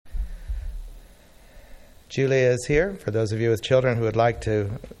Julia is here, for those of you with children who would like to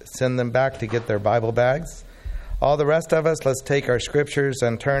send them back to get their Bible bags. All the rest of us, let's take our scriptures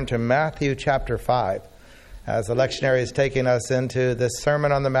and turn to Matthew chapter 5. As the lectionary is taking us into this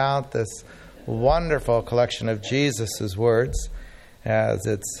Sermon on the Mount, this wonderful collection of Jesus' words, as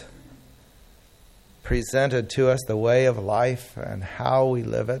it's presented to us the way of life and how we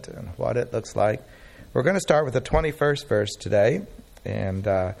live it and what it looks like. We're going to start with the 21st verse today,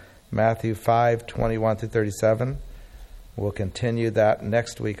 and Matthew 5, 21 through 37. We'll continue that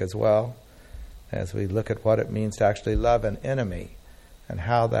next week as well, as we look at what it means to actually love an enemy and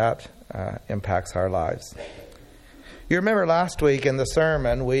how that impacts our lives. You remember last week in the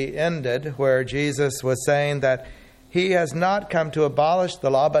sermon we ended where Jesus was saying that he has not come to abolish the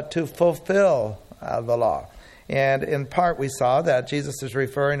law but to fulfill the law. And in part we saw that Jesus is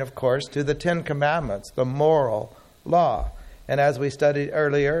referring, of course, to the Ten Commandments, the moral law. And as we studied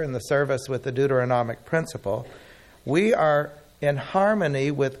earlier in the service with the Deuteronomic principle, we are in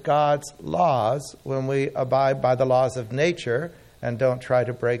harmony with God's laws when we abide by the laws of nature and don't try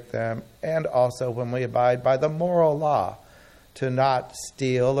to break them, and also when we abide by the moral law to not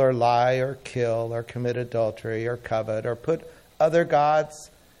steal or lie or kill or commit adultery or covet or put other gods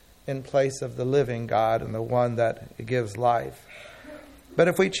in place of the living God and the one that gives life. But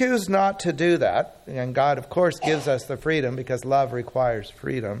if we choose not to do that, and God, of course, gives us the freedom because love requires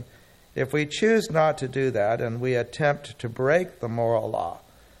freedom, if we choose not to do that and we attempt to break the moral law,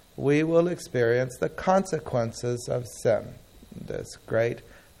 we will experience the consequences of sin, this great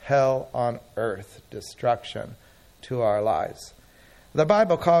hell on earth destruction to our lives. The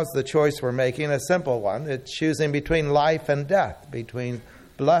Bible calls the choice we're making a simple one. It's choosing between life and death, between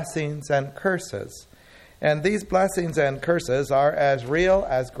blessings and curses. And these blessings and curses are as real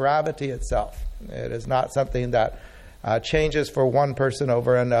as gravity itself. It is not something that changes for one person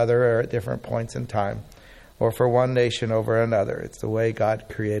over another or at different points in time, or for one nation over another. It's the way God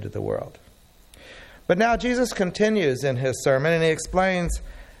created the world. But now Jesus continues in his sermon, and he explains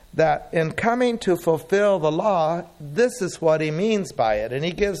that in coming to fulfill the law, this is what he means by it. And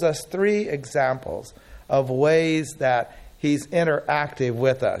he gives us 3 examples of ways that he's interactive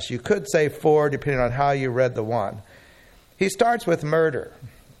with us. You could say 4, depending on how you read the one. He starts with murder.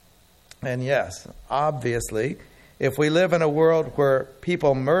 And yes, obviously, if we live in a world where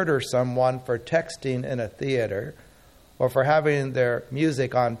people murder someone for texting in a theater or for having their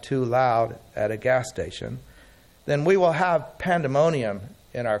music on too loud at a gas station, then we will have pandemonium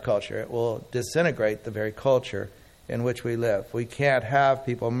in our culture. It will disintegrate the very culture in which we live. We can't have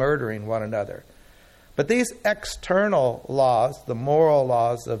people murdering one another. But these external laws, the moral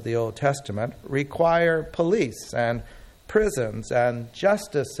laws of the Old Testament, require police and prisons and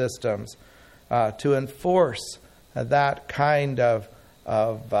justice systems to enforce that kind of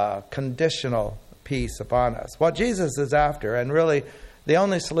conditional peace upon us. What Jesus is after, and really the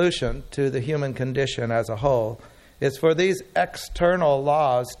only solution to the human condition as a whole, is for these external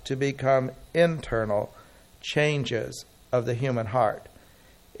laws to become internal changes of the human heart,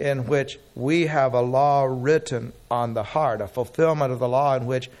 in which we have a law written on the heart, a fulfillment of the law in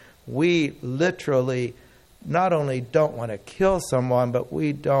which we literally not only don't want to kill someone, but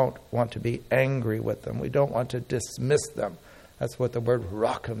we don't want to be angry with them. We don't want to dismiss them. That's what the word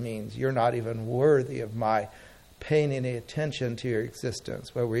raka means. You're not even worthy of my paying any attention to your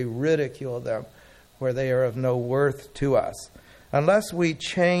existence, where we ridicule them, where they are of no worth to us. Unless we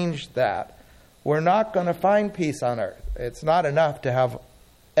change that, we're not going to find peace on earth. It's not enough to have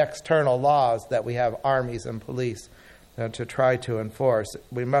external laws that we have armies and police to try to enforce.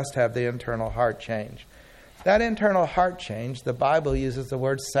 We must have the internal heart change. That internal heart change, the Bible uses the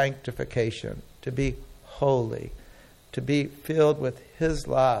word sanctification, to be holy, to be filled with His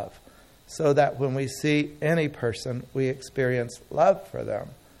love, so that when we see any person, we experience love for them,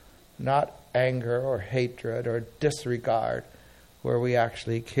 not anger or hatred or disregard, where we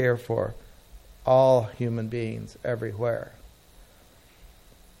actually care for all human beings everywhere.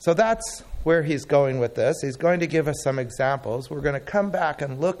 So that's where he's going with this. He's going to give us some examples. We're going to come back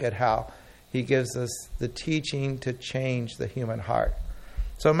and look at how he gives us the teaching to change the human heart.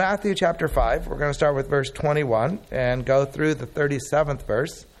 So Matthew chapter 5, we're going to start with verse 21 and go through the 37th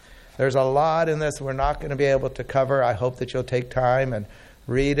verse. There's a lot in this we're not going to be able to cover. I hope that you'll take time and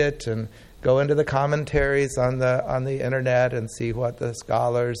read it and go into the commentaries on the internet and see what the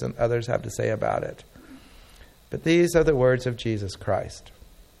scholars and others have to say about it. But these are the words of Jesus Christ.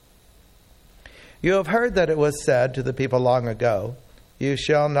 You have heard that it was said to the people long ago, "You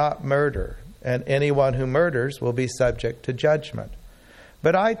shall not murder, and anyone who murders will be subject to judgment.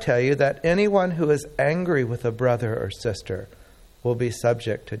 But I tell you that anyone who is angry with a brother or sister will be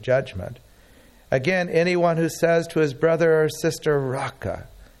subject to judgment. Again, anyone who says to his brother or sister, Raka,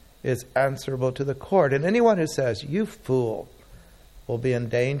 is answerable to the court. And anyone who says, you fool, will be in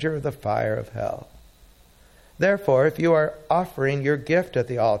danger of the fire of hell. Therefore, if you are offering your gift at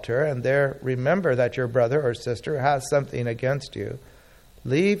the altar, and there remember that your brother or sister has something against you,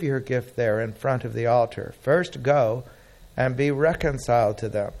 leave your gift there in front of the altar. First go and be reconciled to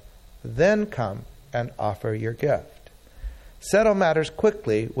them. Then come and offer your gift. Settle matters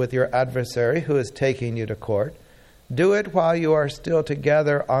quickly with your adversary who is taking you to court. Do it while you are still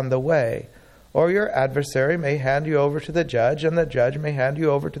together on the way, or your adversary may hand you over to the judge, and the judge may hand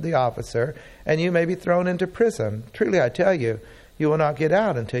you over to the officer, and you may be thrown into prison. Truly, I tell you, you will not get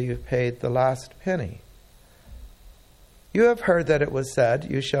out until you've paid the last penny. You have heard that it was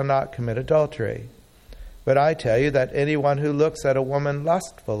said, you shall not commit adultery. But I tell you that anyone who looks at a woman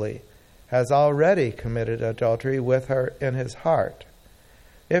lustfully has already committed adultery with her in his heart.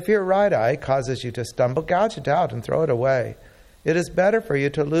 If your right eye causes you to stumble, gouge it out and throw it away. It is better for you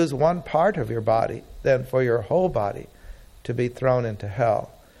to lose one part of your body than for your whole body to be thrown into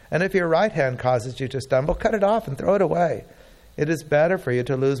hell. And if your right hand causes you to stumble, cut it off and throw it away. It is better for you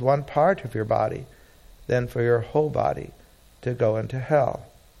to lose one part of your body than for your whole body to go into hell.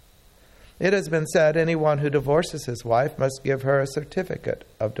 It has been said, anyone who divorces his wife must give her a certificate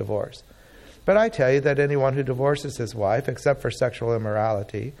of divorce. But I tell you that anyone who divorces his wife, except for sexual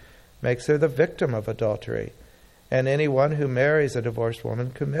immorality, makes her the victim of adultery. And anyone who marries a divorced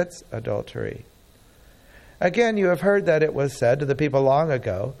woman commits adultery. Again, you have heard that it was said to the people long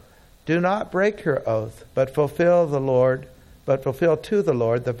ago, do not break your oath, but fulfill to the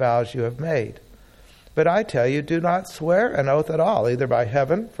Lord the vows you have made. But I tell you, do not swear an oath at all, either by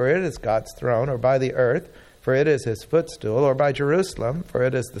heaven, for it is God's throne, or by the earth, for it is his footstool, or by Jerusalem, for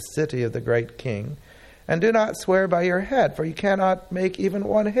it is the city of the great king. And do not swear by your head, for you cannot make even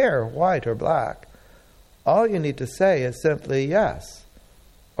one hair white or black. All you need to say is simply yes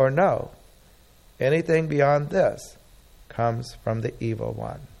or no. Anything beyond this comes from the evil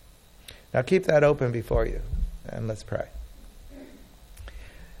one. Now keep that open before you, and let's pray.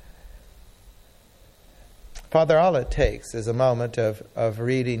 Father, all it takes is a moment of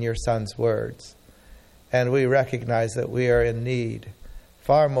reading your Son's words, and we recognize that we are in need,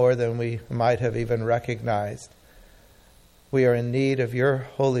 far more than we might have even recognized. We are in need of your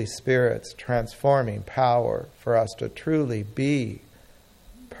Holy Spirit's transforming power for us to truly be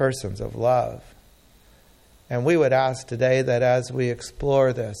persons of love. And we would ask today that as we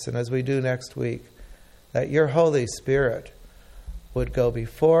explore this, and as we do next week, that your Holy Spirit would go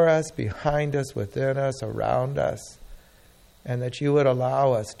before us, behind us, within us, around us, and that you would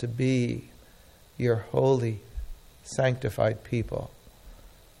allow us to be your holy, sanctified people.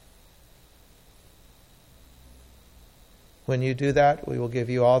 When you do that, we will give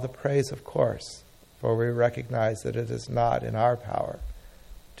you all the praise, of course, for we recognize that it is not in our power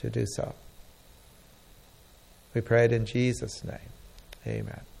to do so. We pray it in Jesus' name.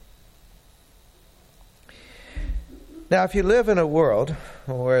 Amen. Now, if you live in a world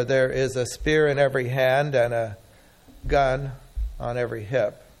where there is a spear in every hand and a gun on every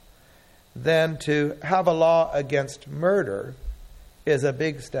hip, then to have a law against murder is a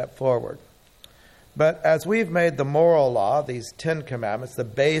big step forward. But as we've made the moral law, these 10 commandments, the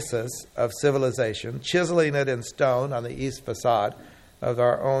basis of civilization, chiseling it in stone on the east facade of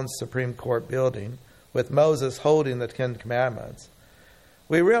our own Supreme Court building, with Moses holding the 10 commandments,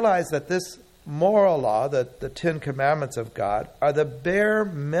 we realize that this moral law, that the 10 commandments of God, are the bare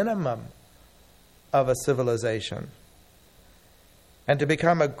minimum of a civilization. And to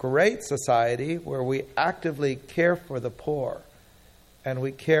become a great society where we actively care for the poor and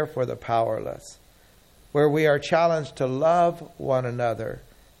we care for the powerless, where we are challenged to love one another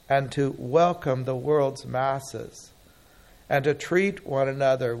and to welcome the world's masses and to treat one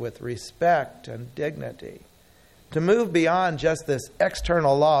another with respect and dignity, to move beyond just this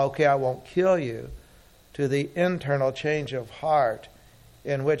external law, okay, I won't kill you, to the internal change of heart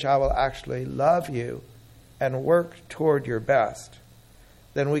in which I will actually love you and work toward your best,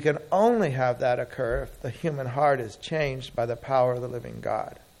 then we can only have that occur if the human heart is changed by the power of the living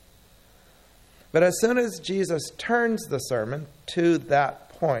God. But as soon as Jesus turns the sermon to that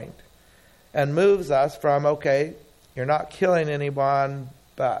point and moves us from, okay, you're not killing anyone,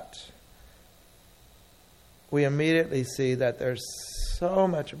 but we immediately see that there's so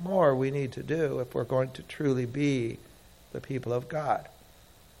much more we need to do if we're going to truly be the people of God.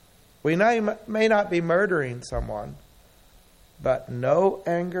 We may not be murdering someone, but no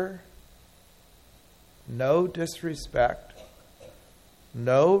anger, no disrespect,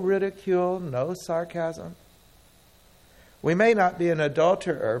 no ridicule, no sarcasm. We may not be an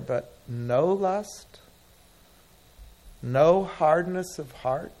adulterer, but no lust, no hardness of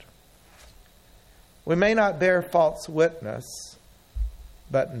heart. We may not bear false witness,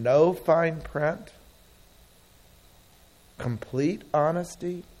 but no fine print, complete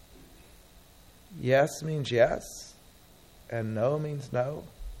honesty. Yes means yes, and no means no.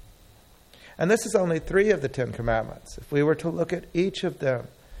 And this is only 3 of the 10 commandments. If we were to look at each of them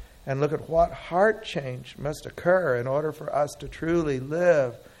and look at what heart change must occur in order for us to truly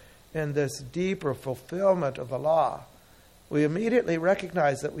live in this deeper fulfillment of the law, we immediately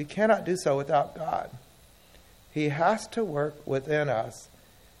recognize that we cannot do so without God. He has to work within us,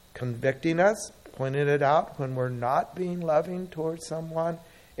 convicting us, pointing it out when we're not being loving towards someone,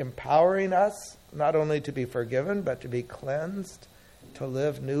 empowering us not only to be forgiven, but to be cleansed, to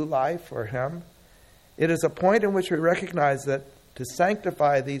live new life for Him. It is a point in which we recognize that to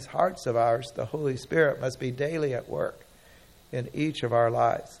sanctify these hearts of ours, the Holy Spirit must be daily at work in each of our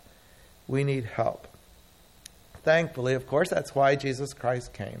lives. We need help. Thankfully, of course, that's why Jesus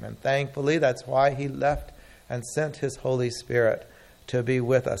Christ came. And thankfully, that's why He left and sent His Holy Spirit to be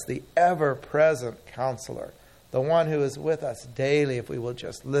with us, the ever-present counselor, the one who is with us daily. If we will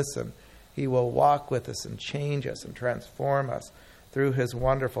just listen, He will walk with us and change us and transform us through His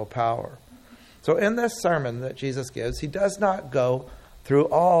wonderful power. So in this sermon that Jesus gives, He does not go through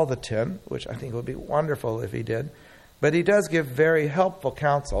all the 10, which I think would be wonderful if He did, but He does give very helpful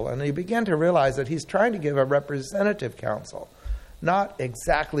counsel. And you begin to realize that He's trying to give a representative counsel, not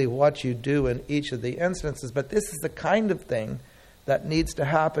exactly what you do in each of the instances, but this is the kind of thing that needs to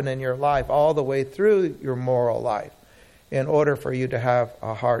happen in your life all the way through your moral life in order for you to have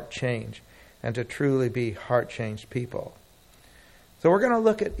a heart change and to truly be heart-changed people. So we're going to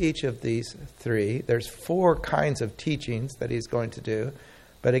look at each of these 3. There's 4 kinds of teachings that He's going to do.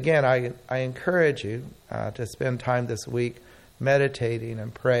 But again, I encourage you to spend time this week meditating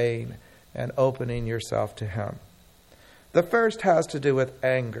and praying and opening yourself to Him. The first has to do with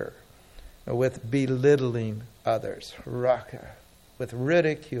anger, with belittling others, raka, with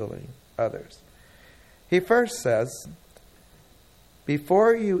ridiculing others. He first says,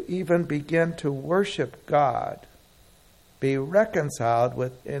 before you even begin to worship God, be reconciled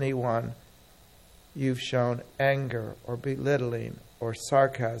with anyone you've shown anger or belittling or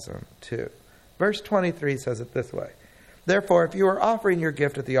sarcasm to. Verse 23 says it this way. Therefore, if you are offering your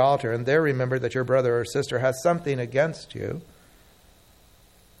gift at the altar and there remember that your brother or sister has something against you,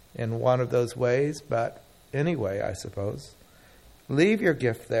 in one of those ways, but anyway, I suppose, leave your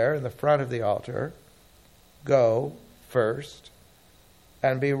gift there in the front of the altar, go first,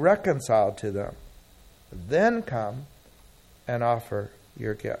 and be reconciled to them. Then come and offer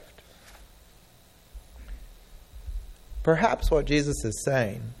your gift. Perhaps what Jesus is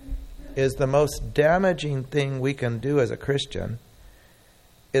saying is the most damaging thing we can do as a Christian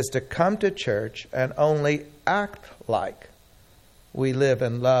is to come to church and only act like we live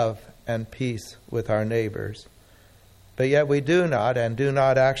in love and peace with our neighbors. But yet we do not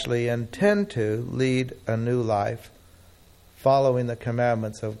actually intend to lead a new life following the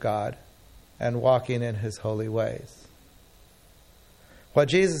commandments of God and walking in His holy ways. What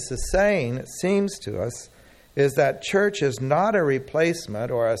Jesus is saying, it seems to us, is that church is not a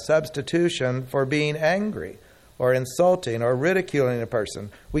replacement or a substitution for being angry or insulting or ridiculing a person.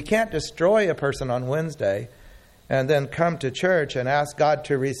 We can't destroy a person on Wednesday and then come to church and ask God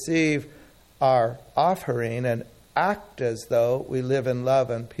to receive our offering and act as though we live in love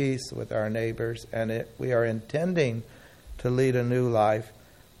and peace with our neighbors and we are intending to lead a new life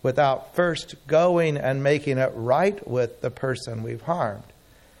without first going and making it right with the person we've harmed.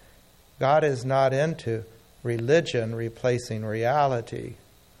 God is not into religion replacing reality,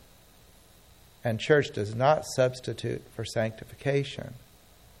 and church does not substitute for sanctification.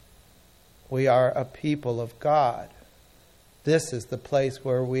 We are a people of God. This is the place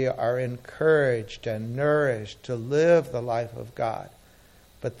where we are encouraged and nourished to live the life of God.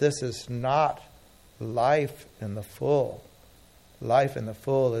 But this is not life in the full. Life in the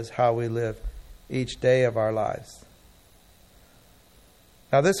full is how we live each day of our lives.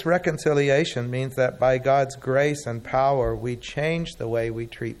 Now, this reconciliation means that by God's grace and power, we change the way we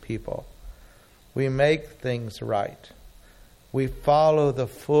treat people. We make things right. We follow the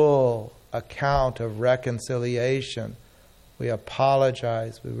full account of reconciliation. We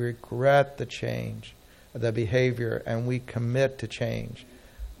apologize. We regret the change, the behavior, and we commit to change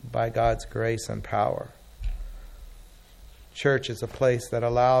by God's grace and power. Church is a place that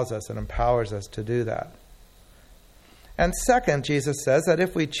allows us and empowers us to do that. And second, Jesus says that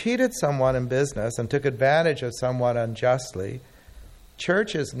if we cheated someone in business and took advantage of someone unjustly,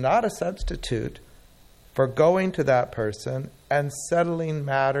 church is not a substitute for going to that person and settling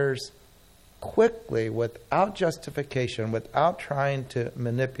matters quickly without justification, without trying to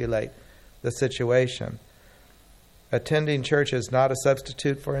manipulate the situation. Attending church is not a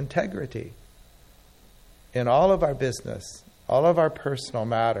substitute for integrity. In all of our business, all of our personal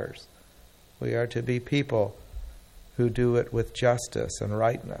matters, we are to be people who do it with justice and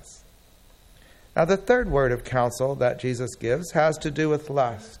rightness. Now, the third word of counsel that Jesus gives has to do with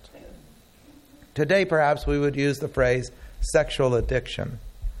lust. Today, perhaps we would use the phrase sexual addiction.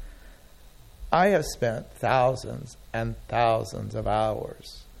 I have spent thousands and thousands of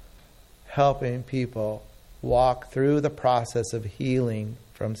hours helping people walk through the process of healing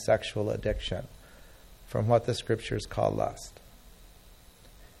from sexual addiction, from what the Scriptures call lust.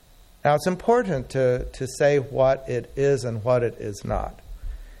 Now, it's important to say what it is and what it is not.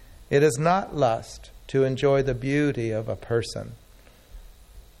 It is not lust to enjoy the beauty of a person.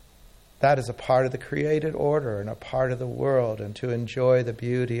 That is a part of the created order and a part of the world, and to enjoy the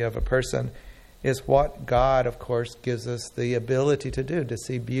beauty of a person is what God, of course, gives us the ability to do, to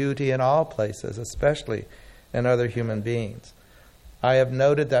see beauty in all places, especially in other human beings. I have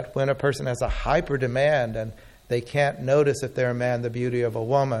noted that when a person has a hyper demand and they can't notice if they're a man the beauty of a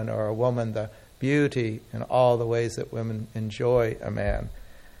woman, or a woman the beauty in all the ways that women enjoy a man,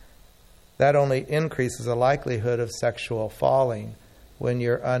 that only increases the likelihood of sexual falling when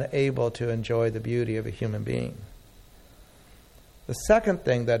you're unable to enjoy the beauty of a human being. The second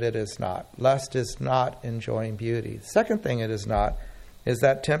thing that it is not, lust is not enjoying beauty. The second thing it is not is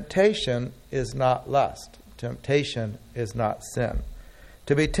that temptation is not lust. Temptation is not sin.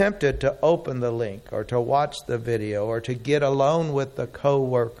 To be tempted to open the link or to watch the video or to get alone with the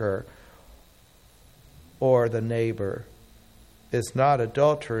co-worker or the neighbor is not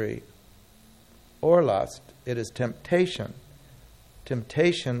adultery or lust. It is temptation.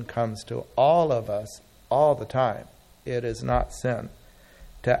 Temptation comes to all of us all the time. It is not sin.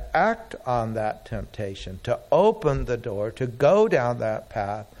 To act on that temptation, to open the door, to go down that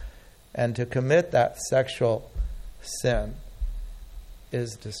path, and to commit that sexual sin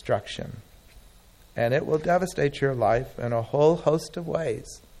is destruction. And it will devastate your life in a whole host of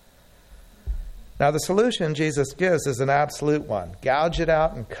ways. Now, the solution Jesus gives is an absolute one. Gouge it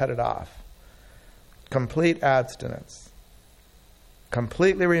out and cut it off. Complete abstinence.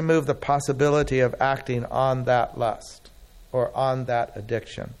 Completely remove the possibility of acting on that lust or on that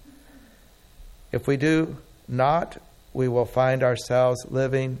addiction. If we do not, we will find ourselves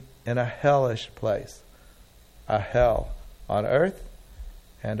living in a hellish place, a hell on earth,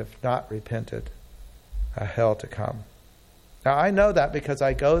 and if not repented, a hell to come. Now, I know that because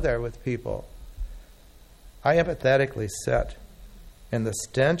I go there with people. I empathetically sit in the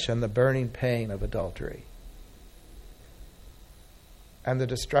stench and the burning pain of adultery and the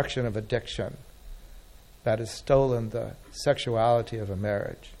destruction of addiction that has stolen the sexuality of a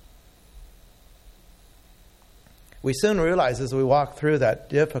marriage. We soon realize as we walk through that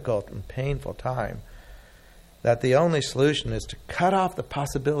difficult and painful time that the only solution is to cut off the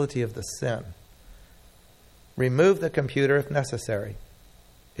possibility of the sin. Remove the computer if necessary.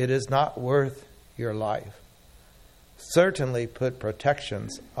 It is not worth your life. Certainly put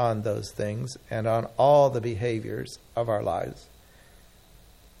protections on those things and on all the behaviors of our lives.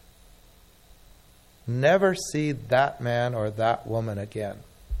 Never see that man or that woman again,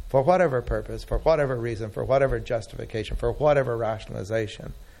 for whatever purpose, for whatever reason, for whatever justification, for whatever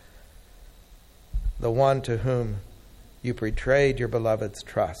rationalization. The one to whom you betrayed your beloved's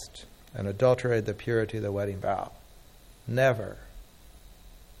trust and adulterated the purity of the wedding vow. Never.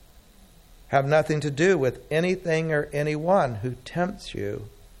 Have nothing to do with anything or anyone who tempts you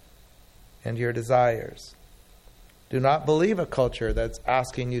and your desires. Do not believe a culture that's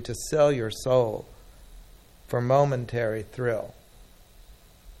asking you to sell your soul for momentary thrill.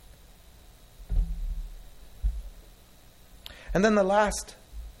 And then the last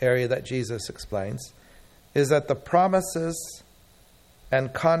area that Jesus explains is that the promises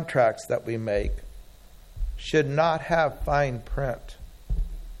and contracts that we make should not have fine print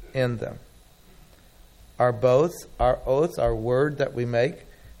in them. Our oaths, our word that we make,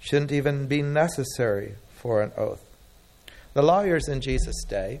 shouldn't even be necessary for an oath. The lawyers in Jesus'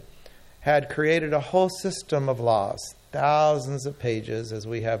 day had created a whole system of laws, thousands of pages, as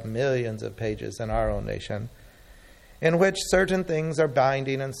we have millions of pages in our own nation, in which certain things are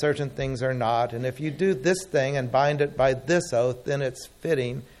binding and certain things are not. And if you do this thing and bind it by this oath, then it's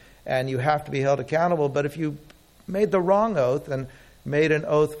fitting and you have to be held accountable. But if you made the wrong oath and made an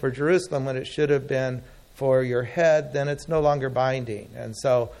oath for Jerusalem when it should have been for your head, then it's no longer binding. And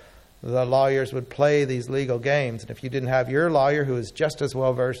so the lawyers would play these legal games. And if you didn't have your lawyer who is just as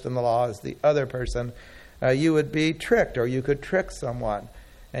well versed in the law as the other person, You would be tricked, or you could trick someone,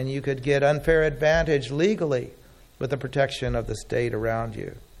 and you could get unfair advantage legally with the protection of the state around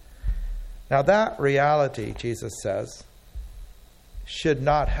you. Now that reality, Jesus says, should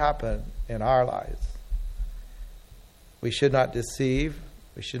not happen in our lives. We should not deceive.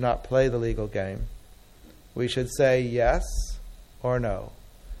 We should not play the legal game. We should say yes or no.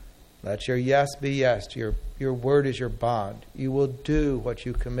 Let your yes be yes. Your word is your bond. You will do what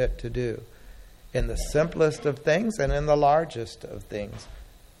you commit to do. In the simplest of things and in the largest of things.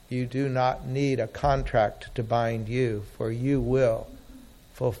 You do not need a contract to bind you, for you will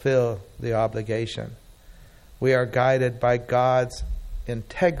fulfill the obligation. We are guided by God's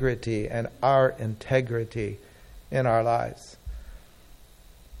integrity and our integrity in our lives.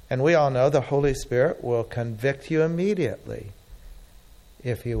 And we all know the Holy Spirit will convict you immediately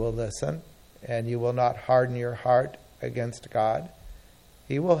if you will listen, and you will not harden your heart against God.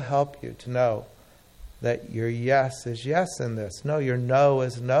 He will help you to know that your yes is yes in this. No, your no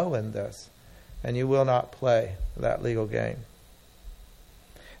is no in this. And you will not play that legal game.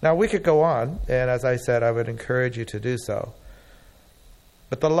 Now, we could go on, and as I said, I would encourage you to do so.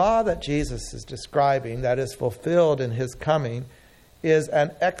 But the law that Jesus is describing, that is fulfilled in his coming, is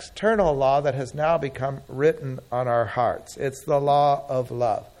an external law that has now become written on our hearts. It's the law of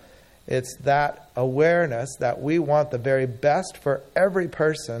love. It's that awareness that we want the very best for every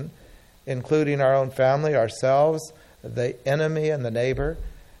person, including our own family, ourselves, the enemy and the neighbor,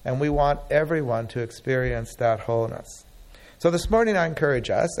 and we want everyone to experience that wholeness. So this morning I encourage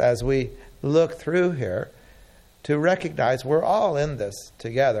us, as we look through here, to recognize we're all in this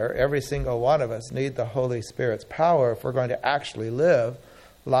together. Every single one of us need the Holy Spirit's power if we're going to actually live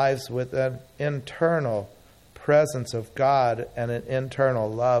lives with an internal presence of God and an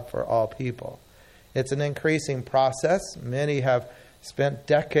internal love for all people. It's an increasing process. Many have spent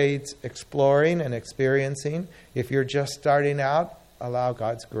decades exploring and experiencing. If you're just starting out, allow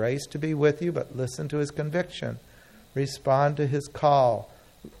God's grace to be with you, but listen to his conviction. Respond to his call.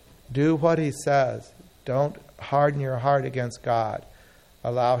 Do what he says. Don't harden your heart against God.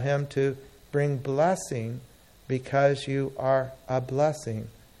 Allow him to bring blessing because you are a blessing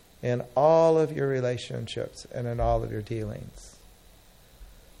in all of your relationships and in all of your dealings.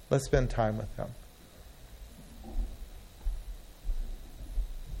 Let's spend time with him.